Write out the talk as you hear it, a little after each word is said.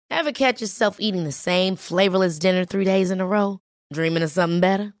Ever catch yourself eating the same flavorless dinner 3 days in a row? Dreaming of something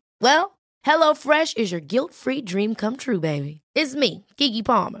better? Well, HelloFresh is your guilt-free dream come true, baby. It's me, Keke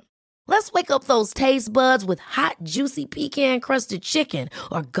Palmer. Let's wake up those taste buds with hot, juicy pecan-crusted chicken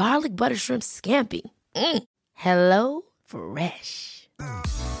or garlic butter shrimp scampi. HelloFresh.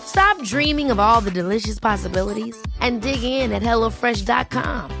 Stop dreaming of all the delicious possibilities and dig in at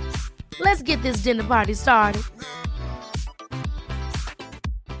HelloFresh.com. Let's get this dinner party started.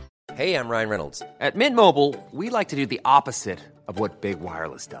 Hey, I'm Ryan Reynolds. At Mint Mobile, we like to do the opposite of what Big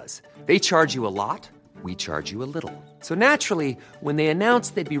Wireless does. They charge you a lot, we charge you a little. So naturally, when they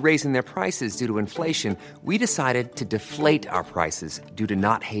announced they'd be raising their prices due to inflation, we decided to deflate our prices due to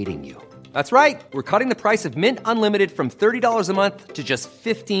not hating you. That's right. We're cutting the price of Mint Unlimited from $30 a month to just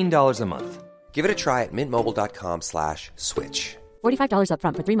 $15 a month. Give it a try at mintmobile.com/switch. $45 up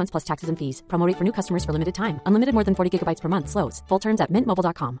front for 3 months plus taxes and fees. Promo rate for new customers for limited time. Unlimited more than 40 gigabytes per month. Slows full terms at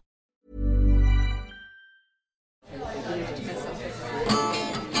mintmobile.com.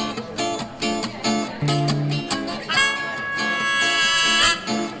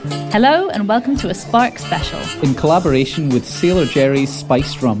 Hello and welcome to a Spark special. In collaboration with Sailor Jerry's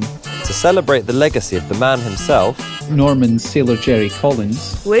Spiced Rum. To celebrate the legacy of the man himself, Norman's Sailor Jerry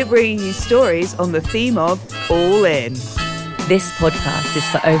Collins. We're bringing you stories on the theme of All In. This podcast is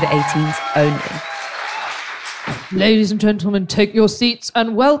for over 18s only. Ladies and gentlemen, take your seats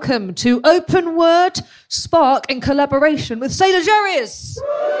and welcome to Open Word Spark in collaboration with Sailor Jerry's.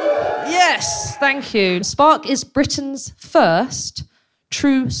 Yes, thank you. Spark is Britain's first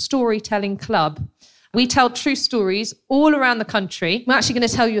true storytelling club. We tell true stories all around the country. I'm actually going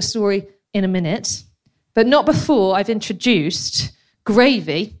to tell you a story in a minute, but not before I've introduced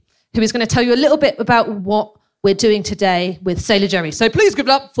Gravy, who is going to tell you a little bit about what we're doing today with Sailor Jerry. So please give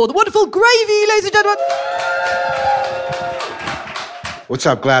it up for the wonderful Gravy, ladies and gentlemen. What's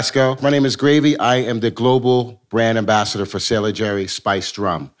up, Glasgow? My name is Gravy. I am the global brand ambassador for Sailor Jerry Spiced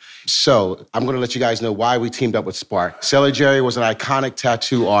Rum. So I'm going to let you guys know why we teamed up with Spark. Sailor Jerry was an iconic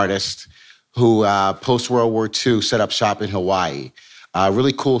tattoo artist who, post-World War II, set up shop in Hawaii. A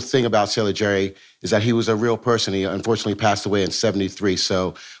really cool thing about Sailor Jerry is that he was a real person. He unfortunately passed away in 1973.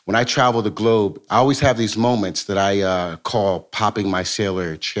 So when I travel the globe, I always have these moments that I call popping my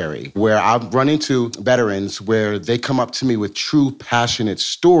Sailor Cherry, where I run into veterans where they come up to me with true passionate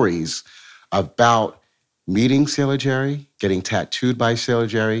stories about meeting Sailor Jerry, getting tattooed by Sailor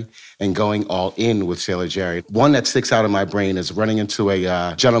Jerry, and going all in with Sailor Jerry. One that sticks out in my brain is running into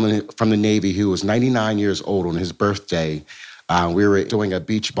a gentleman from the Navy who was 99 years old on his birthday. We were doing a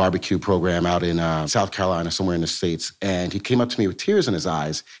beach barbecue program out in South Carolina, somewhere in the States, and he came up to me with tears in his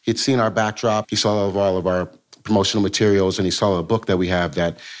eyes. He'd seen our backdrop, he saw all of our promotional materials, and he saw a book that we have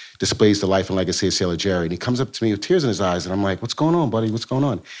that displays the life and legacy of Sailor Jerry. And he comes up to me with tears in his eyes, and I'm like, "What's going on, buddy? What's going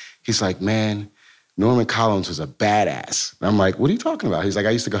on?" He's like, "Man, Norman Collins was a badass." And I'm like, "What are you talking about?" He's like,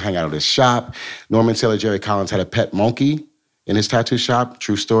 "I used to go hang out at his shop. Norman Sailor Jerry Collins had a pet monkey in his tattoo shop."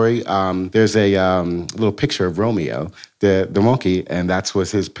 True story. There's a little picture of Romeo, the monkey, and that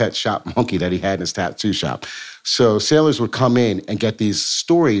was his pet shop monkey that he had in his tattoo shop. So sailors would come in and get these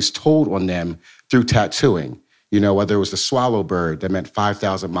stories told on them through tattooing. You know, whether it was the swallow bird that meant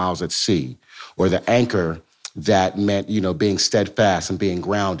 5,000 miles at sea, or the anchor that meant, you know, being steadfast and being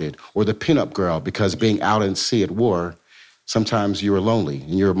grounded, or the pinup girl, because being out at sea at war, sometimes you were lonely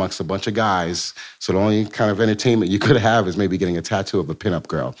and you're amongst a bunch of guys. So the only kind of entertainment you could have is maybe getting a tattoo of a pinup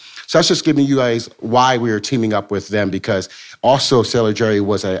girl. So that's just giving you guys why we were teaming up with them, because also Sailor Jerry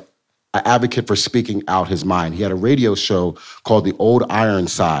was an advocate for speaking out his mind. He had a radio show called The Old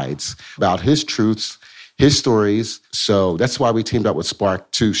Ironsides about his truths, his stories. So that's why we teamed up with Spark,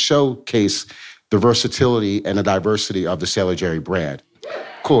 to showcase the versatility and the diversity of the Sailor Jerry brand.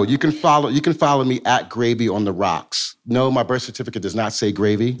 Cool. You can follow me at Gravy on the Rocks. No, my birth certificate does not say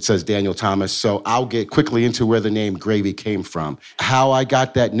Gravy. It says Daniel Thomas. So I'll get quickly into where the name Gravy came from. How I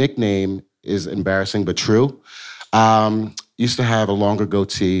got that nickname is embarrassing but true. Used to have a longer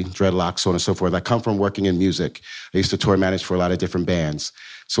goatee, dreadlocks, so on and so forth. I come from working in music. I used to tour manage for a lot of different bands.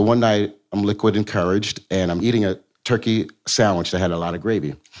 So one night, I'm liquid encouraged, and I'm eating a turkey sandwich that had a lot of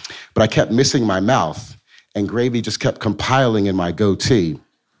gravy. But I kept missing my mouth, and gravy just kept compiling in my goatee.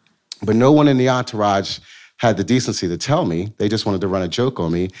 But no one in the entourage had the decency to tell me. They just wanted to run a joke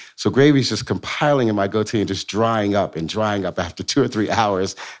on me. So gravy's just compiling in my goatee and just drying up after 2 or 3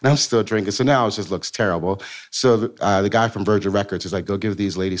 hours, and I'm still drinking. So now it just looks terrible. So the guy from Virgin Records is like, "Go give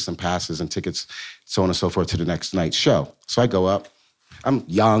these ladies some passes and tickets, so on and so forth, to the next night's show." So I go up. I'm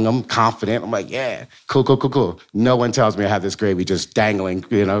young, I'm confident. I'm like, yeah, cool. No one tells me I have this gravy just dangling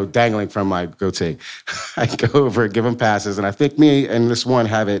from my goatee. I go over, give them passes, and I think me and this one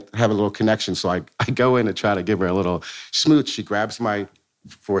have a little connection. So I go in to try to give her a little smooch. She grabs my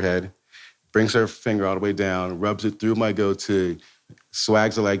forehead, brings her finger all the way down, rubs it through my goatee,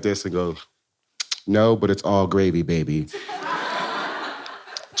 swags it like this and goes, no, but it's all gravy, baby.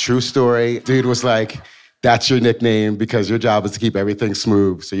 True story. Dude was like, that's your nickname because your job is to keep everything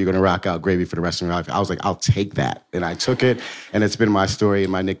smooth, so you're going to rock out gravy for the rest of your life. I was like, I'll take that. And I took it, and it's been my story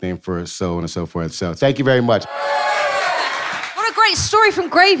and my nickname for so on and so forth. So thank you very much. What a great story from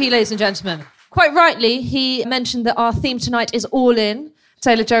Gravy, ladies and gentlemen. Quite rightly, he mentioned that our theme tonight is all in.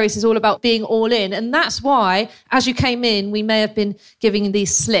 Sailor Jerry's is all about being all in. And that's why, as you came in, we may have been giving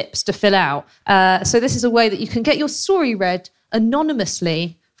these slips to fill out. So this is a way that you can get your story read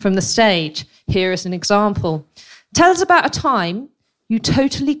anonymously from the stage. Here is an example. Tell us about a time you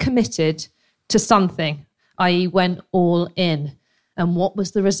totally committed to something, i.e. went all in. And what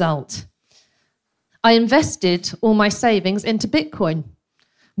was the result? I invested all my savings into Bitcoin.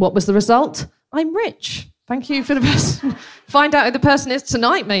 What was the result? I'm rich. Thank you for the person. Find out who the person is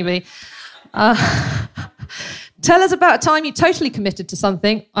tonight, maybe. Tell us about a time you totally committed to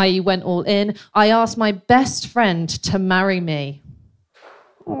something, i.e. went all in. I asked my best friend to marry me.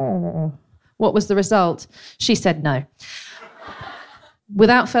 Oh. What was the result? She said no.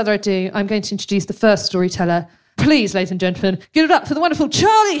 Without further ado, I'm going to introduce the first storyteller. Please, ladies and gentlemen, give it up for the wonderful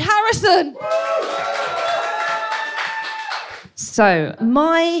Charlie Harrison. So,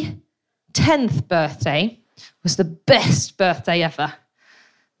 my 10th birthday was the best birthday ever.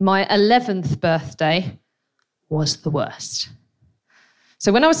 My 11th birthday was the worst.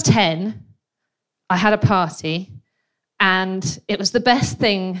 So when I was 10, I had a party, and it was the best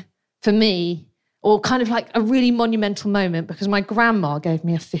thing for me, or kind of like a really monumental moment, because my grandma gave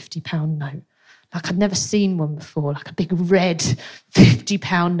me a £50 note. Like I'd never seen one before, like a big red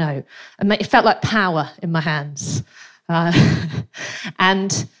 £50 note. And it felt like power in my hands.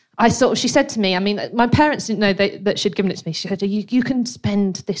 And she said to me, I mean, my parents didn't know that she'd given it to me. She said, you can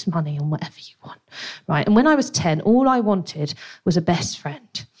spend this money on whatever you want, right? And when I was 10, all I wanted was a best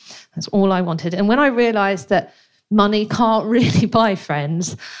friend. That's all I wanted. And when I realised that money can't really buy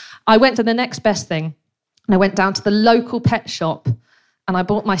friends, I went to the next best thing. And I went down to the local pet shop and I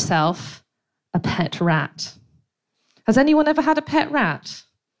bought myself a pet rat. Has anyone ever had a pet rat?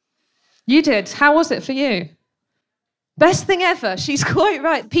 You did. How was it for you? Best thing ever. She's quite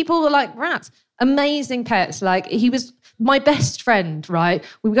right. People were like, rats. Amazing pets. Like, he was my best friend, right?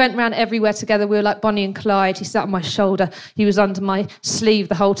 We went around everywhere together. We were like Bonnie and Clyde. He sat on my shoulder. He was under my sleeve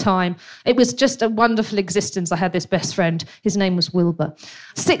the whole time. It was just a wonderful existence. I had this best friend. His name was Wilbur.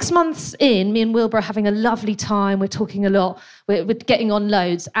 6 months in, me and Wilbur are having a lovely time. We're talking a lot. We're getting on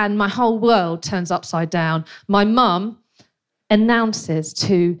loads. And my whole world turns upside down. My mum announces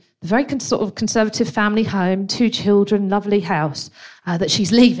to the very sort of conservative family home, 2 children, lovely house, that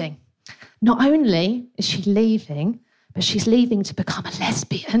she's leaving. Not only is she leaving, but she's leaving to become a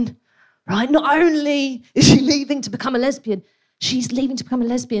lesbian, right? Not only is she leaving to become a lesbian, she's leaving to become a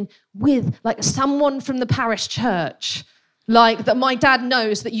lesbian with, like, someone from the parish church, like, that my dad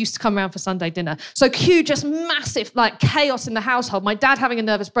knows that used to come around for Sunday dinner. So cue just massive, like, chaos in the household. My dad having a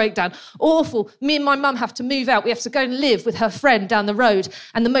nervous breakdown. Awful. Me and my mum have to move out. We have to go and live with her friend down the road.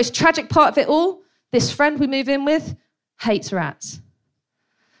 And the most tragic part of it all, this friend we move in with hates rats.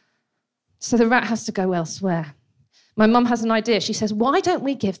 So the rat has to go elsewhere. My mum has an idea. She says, why don't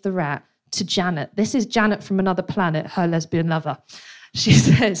we give the rat to Janet? This is Janet from another planet, her lesbian lover. She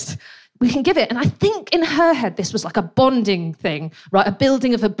says, we can give it. And I think in her head, this was like a bonding thing, right? A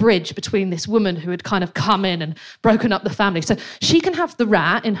building of a bridge between this woman who had kind of come in and broken up the family. So she can have the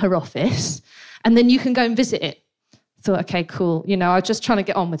rat in her office, and then you can go and visit it. I thought, okay, cool. You know, I was just trying to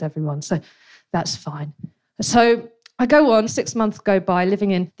get on with everyone. So that's fine. So I go on, 6 months go by,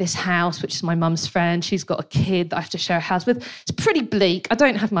 living in this house, which is my mum's friend. She's got a kid that I have to share a house with. It's pretty bleak. I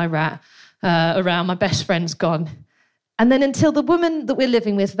don't have my rat around. My best friend's gone. And then until the woman that we're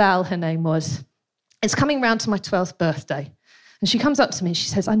living with, Val, her name was, it's coming round to my 12th birthday. And she comes up to me and she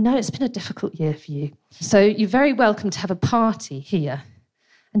says, I know it's been a difficult year for you. So you're very welcome to have a party here.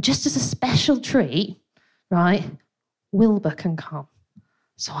 And just as a special treat, right, Wilbur can come.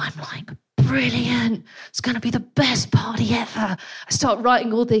 So I'm like, brilliant. It's going to be the best party ever. I start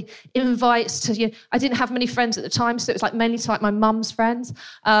writing all the invites to, I didn't have many friends at the time, so it was like mainly to like my mum's friends.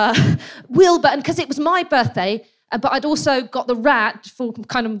 Wilbur, and because it was my birthday, But I'd also got the rat for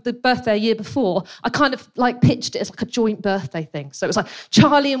kind of the birthday a year before. I kind of like pitched it as like a joint birthday thing. So it was like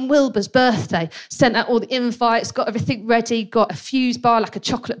Charlie and Wilbur's birthday, sent out all the invites, got everything ready, got a fuse bar, like a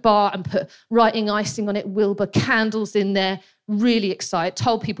chocolate bar, and put writing icing on it, Wilbur, candles in there, really excited,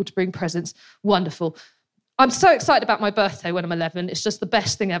 told people to bring presents, wonderful. I'm so excited about my birthday when I'm 11. It's just the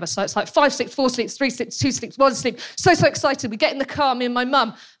best thing ever. So it's like 5 sleeps, 4 sleeps, 3 sleeps, 2 sleeps, 1 sleep. So excited. We get in the car, me and my mum.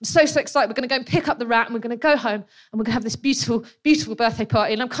 I'm so excited. We're going to go and pick up the rat and we're going to go home and we're going to have this beautiful, beautiful birthday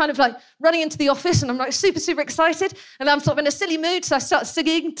party. And I'm kind of like running into the office and I'm like super excited. And I'm sort of in a silly mood. So I start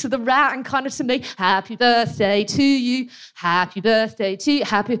singing to the rat and kind of to me, happy birthday to you, happy birthday to you,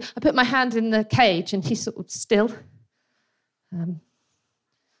 happy. I put my hand in the cage and he's sort of still.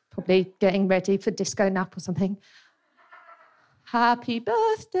 Probably getting ready for disco nap or something. Happy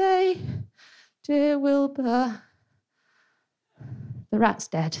birthday, dear Wilbur. The rat's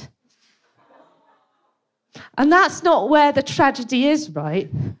dead. And that's not where the tragedy is, right?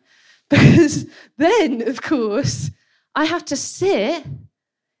 Because then, of course, I have to sit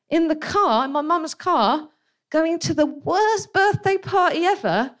in the car, in my mum's car, going to the worst birthday party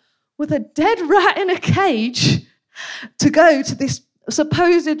ever with a dead rat in a cage to go to this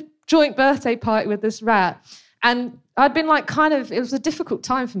supposed joint birthday party with this rat. And I'd been like it was a difficult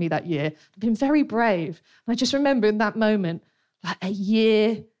time for me that year. I'd been very brave. And I just remember in that moment, like a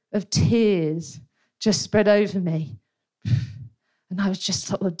year of tears just spread over me. And I was just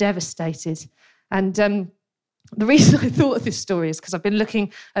sort of devastated. And the reason I thought of this story is because I've been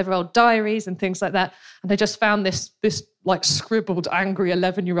looking over old diaries and things like that, and I just found this like scribbled, angry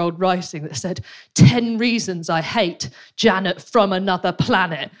 11-year-old writing that said, 10 reasons I hate Janet from another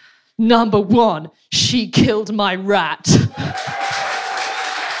planet. Number 1, she killed my rat.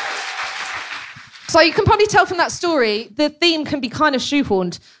 So you can probably tell from that story, the theme can be kind of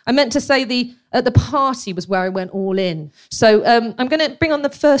shoehorned. I meant to say the party was where I went all in. So I'm going to bring on the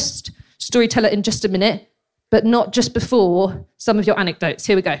first storyteller in just a minute, but not just before some of your anecdotes.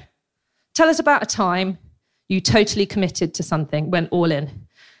 Here we go. Tell us about a time you totally committed to something, went all in.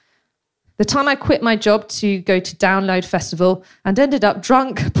 The time I quit my job to go to Download Festival and ended up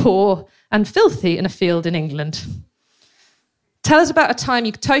drunk, poor, and filthy in a field in England. Tell us about a time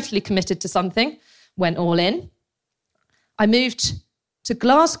you totally committed to something, went all in. I moved to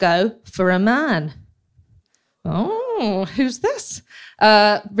Glasgow for a man. Oh, who's this?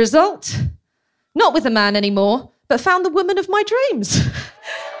 Result? Not with a man anymore, but found the woman of my dreams.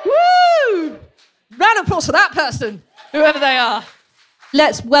 Woo! Round of applause for that person, whoever they are.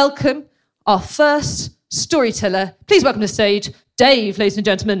 Let's welcome our first storyteller. Please welcome to the stage, Dave, ladies and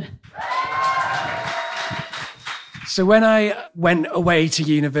gentlemen. So when I went away to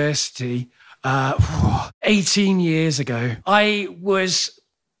university 18 years ago, I was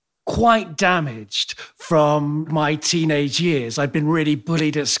quite damaged from my teenage years. I'd been really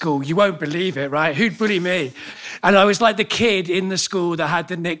bullied at school. You won't believe it, right? Who'd bully me? And I was like the kid in the school that had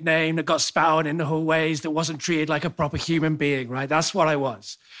the nickname, that got spat on in the hallways, that wasn't treated like a proper human being, right? That's what I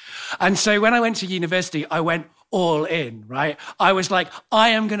was. And so when I went to university, I went all in, right? I was like, I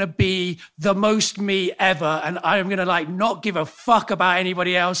am going to be the most me ever, and I am going to like not give a fuck about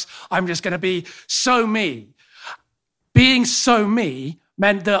anybody else. I'm just going to be so me. Being so me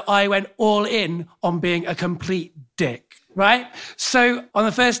meant that I went all in on being a complete dick, right? So on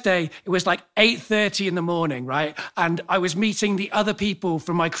the first day, it was like 8:30 in the morning, right? And I was meeting the other people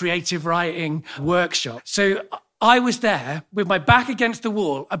from my creative writing workshop. So I was there with my back against the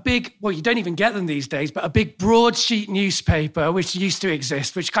wall, a big, well, you don't even get them these days, but a big broadsheet newspaper, which used to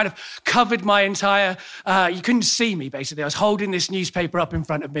exist, which kind of covered my entire, you couldn't see me, basically. I was holding this newspaper up in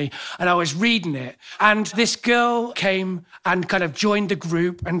front of me, and I was reading it. And this girl came and kind of joined the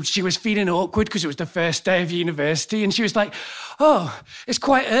group, and she was feeling awkward because it was the first day of university, and she was like, oh, it's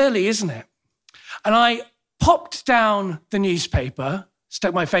quite early, isn't it? And I popped down the newspaper,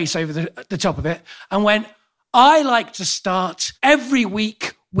 stuck my face over the top of it, and went, I like to start every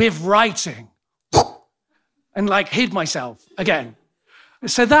week with writing. And like hid myself again.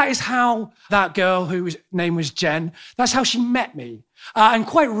 So that is how that girl, whose name was Jen, that's how she met me. And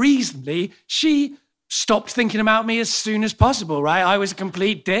quite reasonably, she stopped thinking about me as soon as possible, right? I was a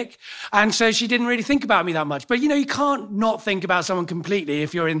complete dick. And so she didn't really think about me that much. But, you know, you can't not think about someone completely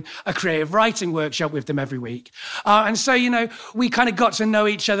if you're in a creative writing workshop with them every week. And so, you know, we kind of got to know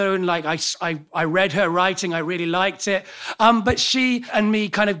each other, and like I read her writing, I really liked it. But she and me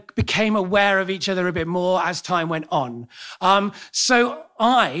kind of became aware of each other a bit more as time went on. So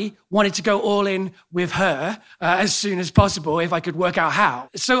I wanted to go all in with her as soon as possible if I could work out how.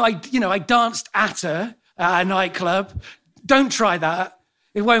 So I danced at her at a nightclub. Don't try that.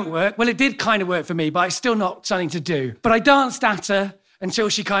 It won't work. Well, it did kind of work for me, but it's still not something to do. But I danced at her until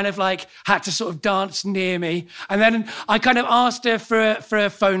she kind of like had to sort of dance near me. And then I kind of asked her for a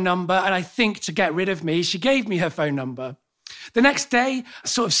phone number, and I think to get rid of me, she gave me her phone number. The next day,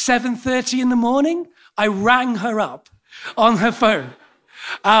 sort of 7:30 in the morning, I rang her up on her phone.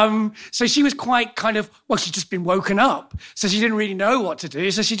 So she was quite kind of, well, she'd just been woken up. So she didn't really know what to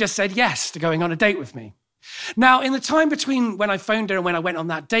do. So she just said yes to going on a date with me. Now, in the time between when I phoned her and when I went on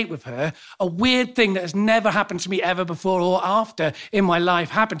that date with her, a weird thing that has never happened to me ever before or after in my life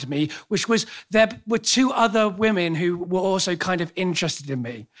happened to me, which was there were two other women who were also kind of interested in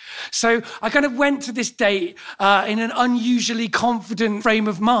me. So I kind of went to this date in an unusually confident frame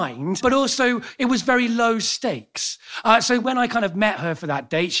of mind, but also it was very low stakes. So when I kind of met her for that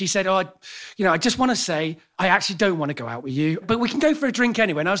date, she said, I just want to say, I actually don't want to go out with you, but we can go for a drink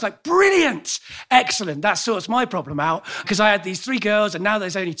anyway. And I was like, brilliant, excellent. That sorts my problem out because I had these 3 girls and now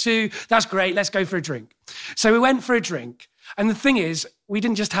there's only 2. That's great. Let's go for a drink. So we went for a drink. And the thing is, we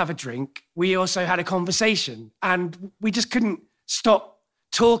didn't just have a drink. We also had a conversation and we just couldn't stop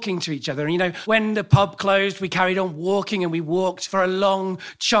talking to each other. And, when the pub closed, we carried on walking and we walked for a long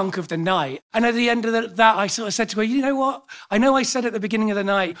chunk of the night. And at the end of that, I sort of said to her, you know what? I know I said at the beginning of the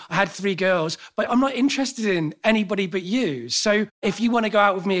night, I had 3 girls, but I'm not interested in anybody but you. So if you want to go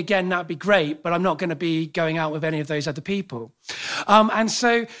out with me again, that'd be great, but I'm not going to be going out with any of those other people. And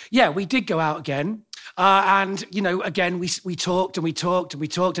so, we did go out again. And, again, we talked and we talked and we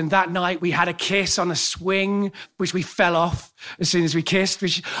talked. And that night we had a kiss on a swing, which we fell off as soon as we kissed,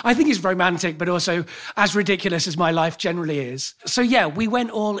 which I think is romantic, but also as ridiculous as my life generally is. So, we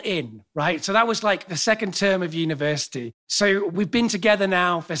went all in, right? So that was like the second term of university. So we've been together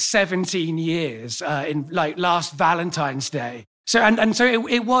now for 17 years in like last Valentine's Day. So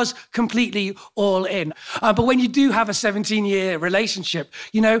it was completely all in. But when you do have a 17-year relationship,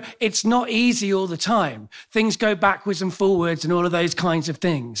 it's not easy all the time. Things go backwards and forwards and all of those kinds of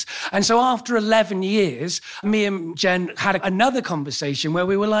things. And so after 11 years, me and Jen had another conversation where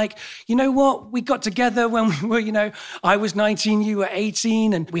we were like, you know what? We got together when we were, I was 19, you were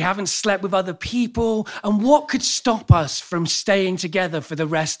 18, and we haven't slept with other people. And what could stop us from staying together for the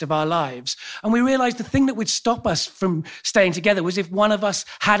rest of our lives? And we realized the thing that would stop us from staying together was if one of us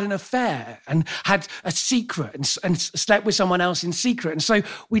had an affair and had a secret and slept with someone else in secret. And so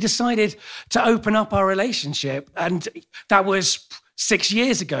we decided to open up our relationship. And that was 6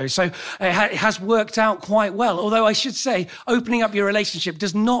 years ago. So it has worked out quite well. Although I should say, opening up your relationship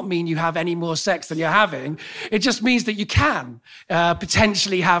does not mean you have any more sex than you're having. It just means that you can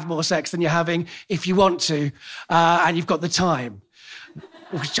potentially have more sex than you're having if you want to, and you've got the time,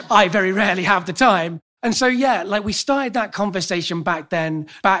 which I very rarely have the time. And so, we started that conversation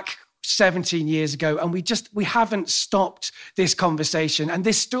back 17 years ago, and we haven't stopped this conversation. And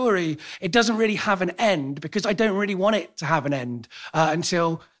this story, it doesn't really have an end because I don't really want it to have an end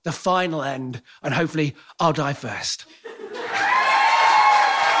until the final end. And hopefully I'll die first.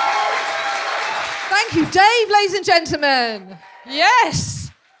 Thank you, Dave, ladies and gentlemen. Yes.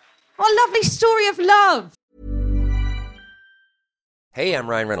 What a lovely story of love. Hey, I'm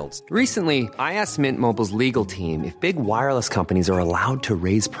Ryan Reynolds. Recently, I asked Mint Mobile's legal team if big wireless companies are allowed to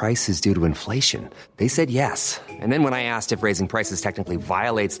raise prices due to inflation. They said yes. And then when I asked if raising prices technically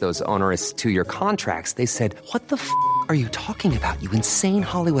violates those onerous 2-year contracts, they said, what the f*** are you talking about, you insane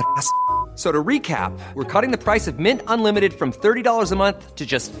Hollywood ass f- So to recap, we're cutting the price of Mint Unlimited from $30 a month to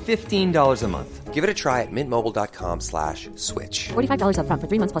just $15 a month. Give it a try at mintmobile.com/switch. $45 up front for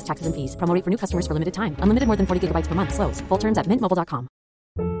 3 months plus taxes and fees. Promo rate for new customers for limited time. Unlimited more than 40 gigabytes per month. Slows full terms at mintmobile.com.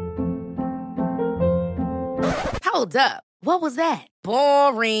 Hold up. What was that?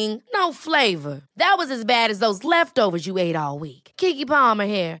 Boring. No flavor. That was as bad as those leftovers you ate all week. Keke Palmer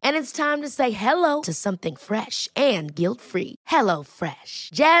here. And it's time to say hello to something fresh and guilt-free. Hello Fresh.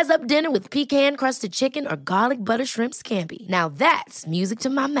 Jazz up dinner with pecan-crusted chicken or garlic butter shrimp scampi. Now that's music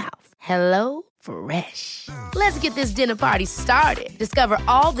to my mouth. Hello Fresh. Let's get this dinner party started. Discover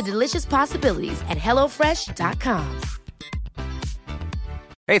all the delicious possibilities at hellofresh.com.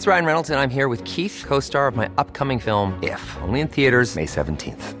 Hey, it's Ryan Reynolds, and I'm here with Keith, co-star of my upcoming film, If, only in theaters May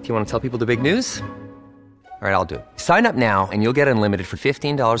 17th. Do you want to tell people the big news? All right, I'll do it. Sign up now and you'll get unlimited for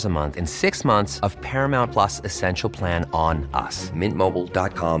 $15 a month and 6 months of Paramount Plus Essential Plan on us.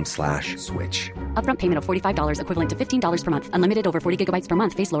 MintMobile.com/switch. Upfront payment of $45 equivalent to $15 per month. Unlimited over 40 gigabytes per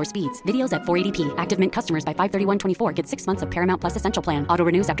month. Face lower speeds. Videos at 480p. Active Mint customers by 531.24 get 6 months of Paramount Plus Essential Plan. Auto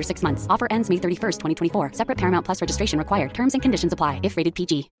renews after 6 months. Offer ends May 31st, 2024. Separate Paramount Plus registration required. Terms and conditions apply if rated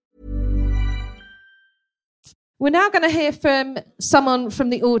PG. We're now going to hear from someone from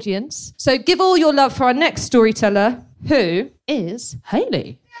the audience. So give all your love for our next storyteller, who is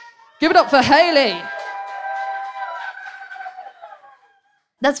Hayley. Give it up for Hayley.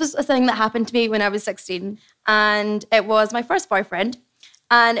 This was a thing that happened to me when I was 16, and it was my first boyfriend.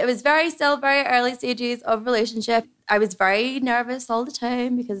 And it was still very early stages of relationship. I was very nervous all the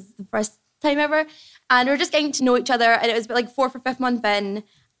time because it's the first time ever. And we were just getting to know each other. And it was like 4th or 5th month in.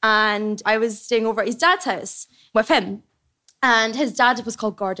 And I was staying over at his dad's house with him. And his dad was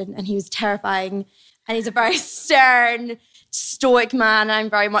called Gordon, and he was terrifying. And he's a very stern, stoic man. And I'm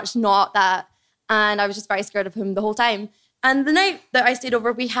very much not that. And I was just very scared of him the whole time. And the night that I stayed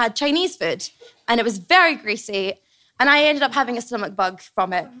over, we had Chinese food. And it was very greasy. And I ended up having a stomach bug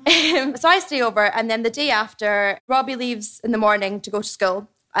from it. So I stay over, and then the day after, Robbie leaves in the morning to go to school.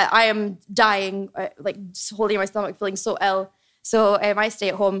 I am dying, like just holding my stomach, feeling so ill. So I stay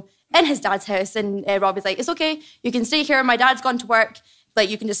at home in his dad's house, and Robbie's like, it's okay, you can stay here. My dad's gone to work.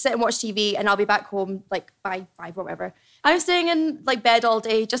 Like, you can just sit and watch TV, and I'll be back home like by 5 or whatever. I was staying in like bed all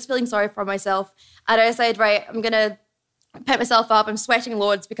day, just feeling sorry for myself. And I decided, right, I'm going to pick myself up. I'm sweating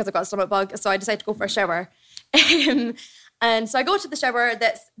loads because I've got a stomach bug. So I decided to go for a shower. And so I go to the shower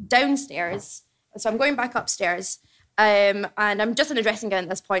that's downstairs. So I'm going back upstairs. And I'm just in a dressing gown at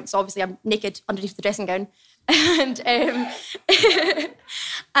this point. So obviously I'm naked underneath the dressing gown. And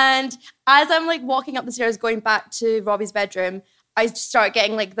and as I'm like walking up the stairs, going back to Robbie's bedroom, I start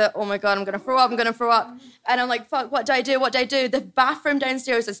getting like oh my God, I'm going to throw up. And I'm like, fuck, what do I do? The bathroom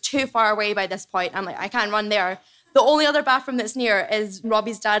downstairs is too far away by this point. I'm like, I can't run there. The only other bathroom that's near is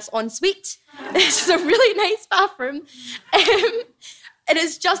Robbie's dad's ensuite. It's a really nice bathroom. It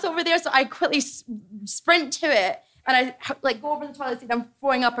is just over there, so I quickly sprint to it, and I like go over the toilet seat. I'm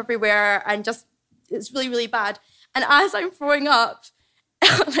throwing up everywhere, and just it's really, really bad. And as I'm throwing up,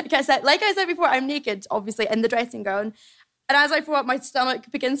 like I said before, I'm naked, obviously, in the dressing gown. And as I throw up, my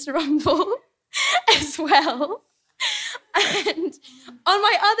stomach begins to rumble as well. And on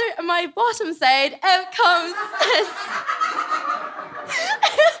my bottom side, out comes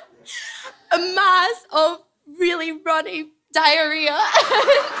a mass of really runny diarrhea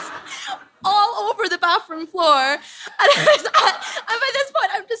all over the bathroom floor. And by this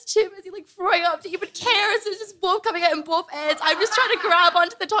point, I'm just too busy like throwing up to even care. So it's just both coming out in both ends. I'm just trying to grab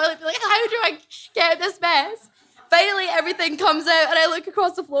onto the toilet and be like, how do I get out this mess? Finally, everything comes out, and I look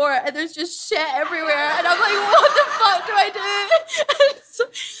across the floor, and there's just shit everywhere. And I'm like, what the fuck do I do?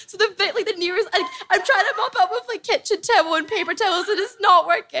 so the bit, like the nearest, I'm trying to mop up with like kitchen towel and paper towels, and it's not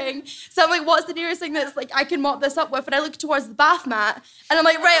working. So I'm like, what's the nearest thing that's like I can mop this up with? And I look towards the bath mat, and I'm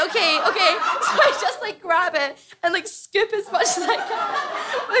like, right, okay. So I just like grab it and like scoop as much as I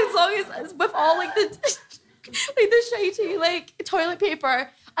can, as long as with all like the shitty like toilet paper.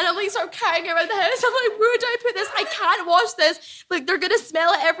 And I'm like start carrying it around the house. I'm like, where do I put this? I can't wash this. Like, they're gonna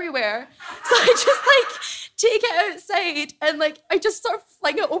smell it everywhere. So I just like take it outside, and like I just start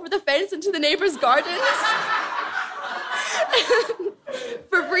flinging it over the fence into the neighbours' gardens.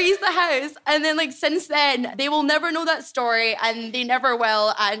 Febreze the house. And then like since then, they will never know that story, and they never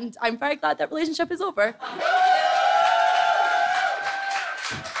will. And I'm very glad that relationship is over.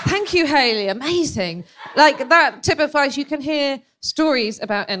 Thank you, Hayley. Amazing. Like, that typifies, you can hear stories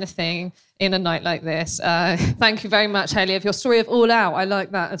about anything in a night like this. Thank you very much, Hayley, of your story of All Out. I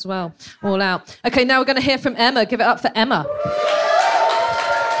like that as well. All Out. Okay, now we're going to hear from Emma. Give it up for Emma.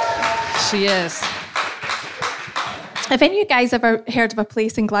 She is. Have any of you guys ever heard of a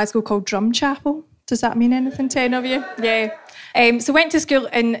place in Glasgow called Drumchapel? Does that mean anything to any of you? Yeah. So went to school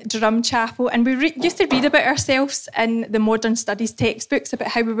in Drumchapel, and we used to read about ourselves in the modern studies textbooks about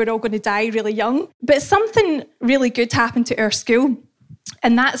how we were all going to die really young. But something really good happened to our school,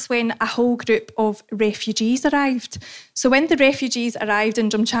 and that's when a whole group of refugees arrived. So when the refugees arrived in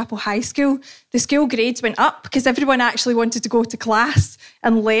Drumchapel High School, the school grades went up because everyone actually wanted to go to class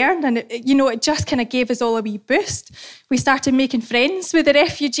and learn. And, it just kind of gave us all a wee boost. We started making friends with the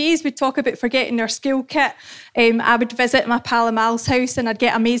refugees. We'd talk about forgetting our school kit. I would visit my pal Amal's house, and I'd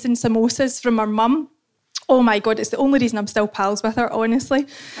get amazing samosas from her mum. Oh my God, it's the only reason I'm still pals with her, honestly.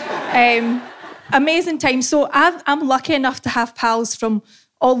 Amazing time. So I'm lucky enough to have pals from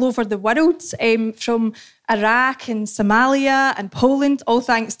all over the world, from Iraq and Somalia and Poland, all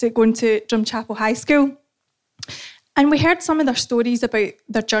thanks to going to Drumchapel High School. And we heard some of their stories about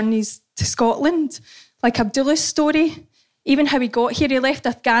their journeys to Scotland, like Abdullah's story, even how he got here. He left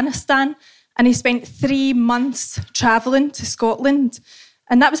Afghanistan and he spent 3 months travelling to Scotland.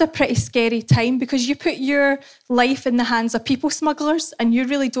 And that was a pretty scary time because you put your life in the hands of people smugglers and you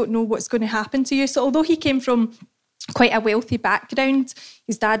really don't know what's going to happen to you. So although he came from quite a wealthy background,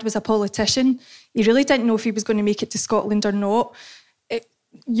 his dad was a politician, he really didn't know if he was going to make it to Scotland or not.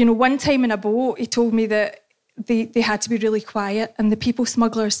 One time in a boat, he told me that they had to be really quiet. And the people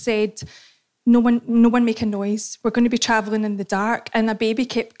smugglers said, no one make a noise. We're going to be travelling in the dark. And a baby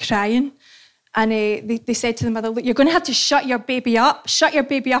kept crying. And they said to the mother, look, you're going to have to shut your baby up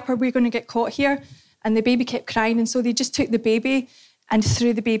or we're going to get caught here. And the baby kept crying. And so they just took the baby and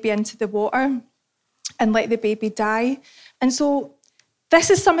threw the baby into the water and let the baby die. And so this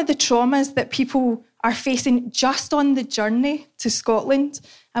is some of the traumas that people are facing just on the journey to Scotland.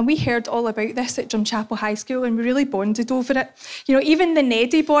 And we heard all about this at Drumchapel High School and we really bonded over it. You know, even the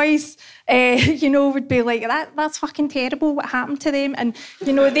Neddy boys, would be like, that's fucking terrible, what happened to them? And,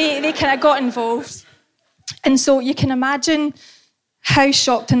 they kind of got involved. And so you can imagine how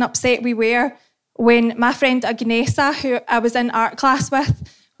shocked and upset we were when my friend Agnesa, who I was in art class with,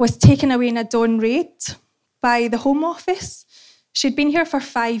 was taken away in a dawn raid by the Home Office. She'd been here for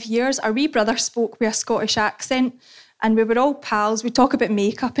 5 years. Our wee brother spoke with a Scottish accent and we were all pals. We'd talk about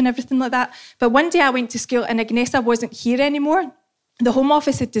makeup and everything like that. But one day I went to school and Agnesa wasn't here anymore. The Home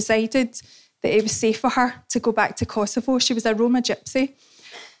Office had decided that it was safe for her to go back to Kosovo. She was a Roma gypsy.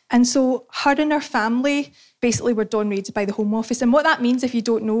 And so her and her family basically were dawn raided by the Home Office. And what that means, if you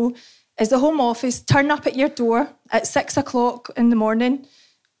don't know, is the Home Office turn up at your door at 6 o'clock in the morning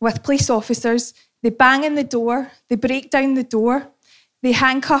with police officers. They bang in the door, they break down the door, they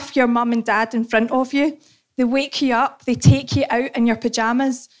handcuff your mum and dad in front of you, they wake you up, they take you out in your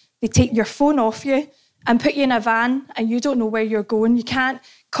pyjamas, they take your phone off you and put you in a van and you don't know where you're going. You can't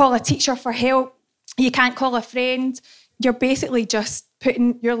call a teacher for help, you can't call a friend. You're basically just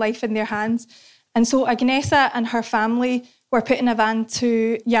putting your life in their hands. And so Agnesa and her family were put in a van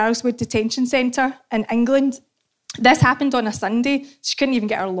to Yarrowswood Detention Centre in England. This happened on a Sunday. She couldn't even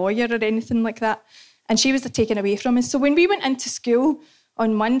get her lawyer or anything like that. And she was taken away from us. So when we went into school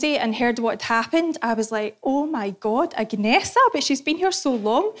on Monday and heard what had happened, I was like, oh my God, Agnesa, but she's been here so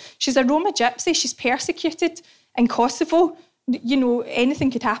long. She's a Roma gypsy. She's persecuted in Kosovo. Anything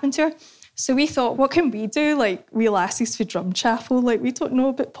could happen to her. So we thought, what can we do? Like, we lassies for Drumchapel. Like, we don't know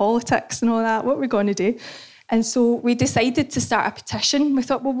about politics and all that. What are we going to do? And so we decided to start a petition. We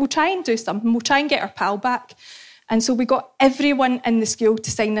thought, well, we'll try and do something. We'll try and get our pal back. And so we got everyone in the school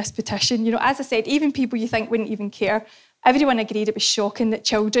to sign this petition. As I said, even people you think wouldn't even care, everyone agreed it was shocking that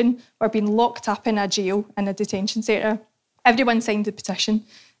children were being locked up in a jail, in a detention centre. Everyone signed the petition. And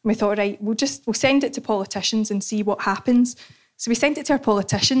we thought, right, we'll send it to politicians and see what happens. So we sent it to our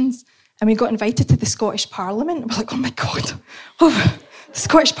politicians and we got invited to the Scottish Parliament. We're like, oh my God, the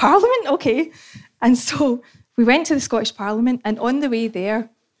Scottish Parliament? Okay. And so we went to the Scottish Parliament and on the way there,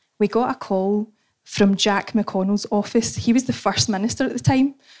 we got a call from Jack McConnell's office. He was the First Minister at the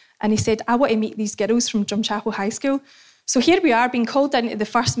time. And he said, I want to meet these girls from Drumchapel High School. So here we are being called into the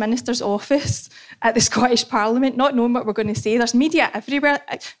First Minister's office at the Scottish Parliament, not knowing what we're going to say. There's media everywhere.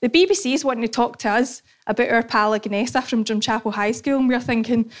 The BBC is wanting to talk to us about our pal Agnesa from Drumchapel High School. And we're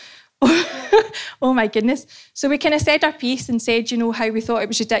thinking, oh my goodness. So we kind of said our piece and said, how we thought it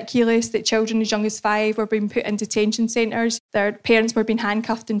was ridiculous that children as young as 5 were being put in detention centres. Their parents were being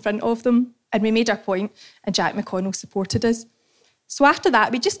handcuffed in front of them. And we made our point, and Jack McConnell supported us. So after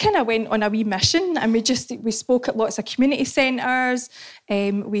that, we just kind of went on a wee mission, and we spoke at lots of community centres,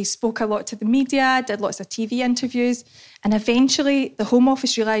 we spoke a lot to the media, did lots of TV interviews, and eventually the Home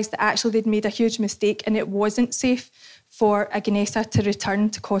Office realised that actually they'd made a huge mistake and it wasn't safe for Agnesa to return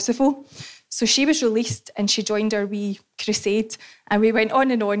to Kosovo. So she was released and she joined our wee crusade, and we went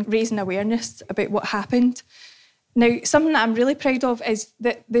on and on raising awareness about what happened. Now, something that I'm really proud of is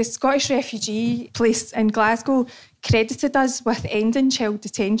that the Scottish refugee place in Glasgow credited us with ending child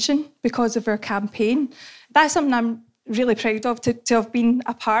detention because of our campaign. That's something I'm really proud of to have been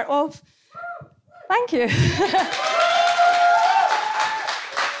a part of. Thank you.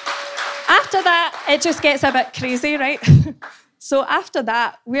 After that, it just gets a bit crazy, right? So after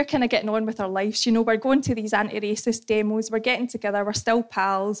that, we're kind of getting on with our lives. We're going to these anti-racist demos. We're getting together. We're still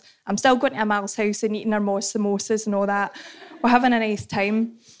pals. I'm still going to Amal's house and eating our samosas and all that. We're having a nice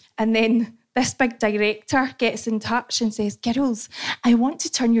time. And then this big director gets in touch and says, girls, I want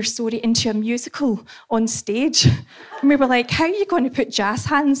to turn your story into a musical on stage. And we were like, how are you going to put jazz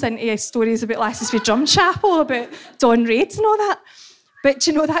hands into stories about Lasses for Drumchapel, about dawn raids and all that? But,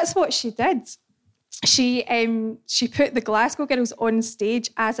 that's what she did. She put the Glasgow Girls on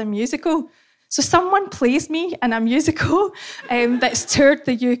stage as a musical. So someone plays me in a musical that's toured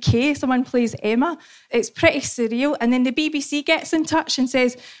the UK. Someone plays Emma. It's pretty surreal. And then the BBC gets in touch and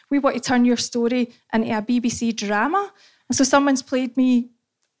says, we want to turn your story into a BBC drama. And so someone's played me.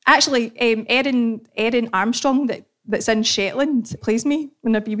 Actually, Erin Armstrong, that's in Shetland, plays me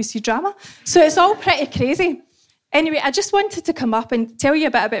in a BBC drama. So it's all pretty crazy. Anyway, I just wanted to come up and tell you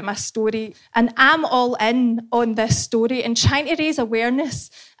a bit about my story. And I'm all in on this story and trying to raise awareness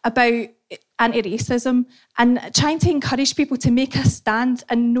about anti-racism and trying to encourage people to make a stand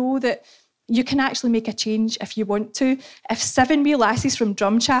and know that you can actually make a change if you want to. If 7 wee lassies from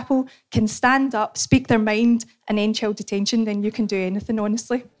Drumchapel can stand up, speak their mind and end child detention, then you can do anything,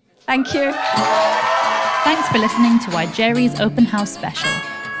 honestly. Thank you. Thanks for listening to our Jerry's Open House special.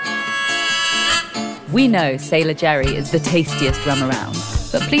 We know Sailor Jerry is the tastiest rum around,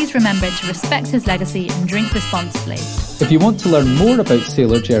 but please remember to respect his legacy and drink responsibly. If you want to learn more about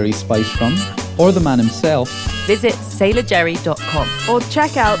Sailor Jerry Spiced Rum, or the man himself, visit sailorjerry.com. Or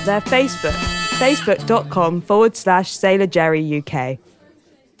check out their Facebook, facebook.com/Sailor Jerry UK.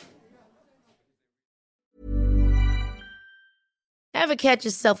 Ever catch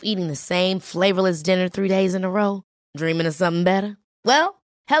yourself eating the same flavorless dinner 3 days in a row? Dreaming of something better? Well,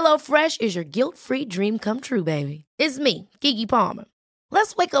 HelloFresh is your guilt-free dream come true, baby. It's me, Keke Palmer.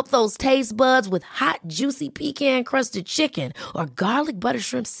 Let's wake up those taste buds with hot, juicy pecan-crusted chicken or garlic butter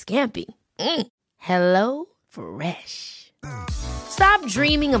shrimp scampi. Hello Fresh. Stop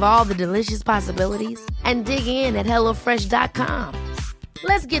dreaming of all the delicious possibilities and dig in at HelloFresh.com.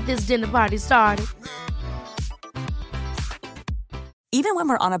 Let's get this dinner party started. Even when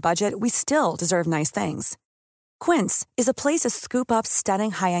we're on a budget, we still deserve nice things. Quince is a place to scoop up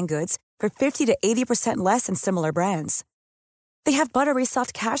stunning high-end goods for 50 to 80% less than similar brands. They have buttery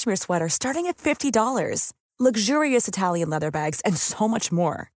soft cashmere sweaters starting at $50, luxurious Italian leather bags, and so much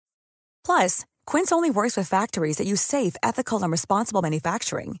more. Plus, Quince only works with factories that use safe, ethical, and responsible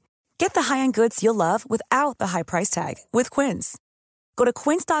manufacturing. Get the high-end goods you'll love without the high price tag with Quince. Go to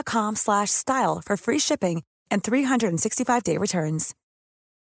quince.com/style for free shipping and 365-day returns.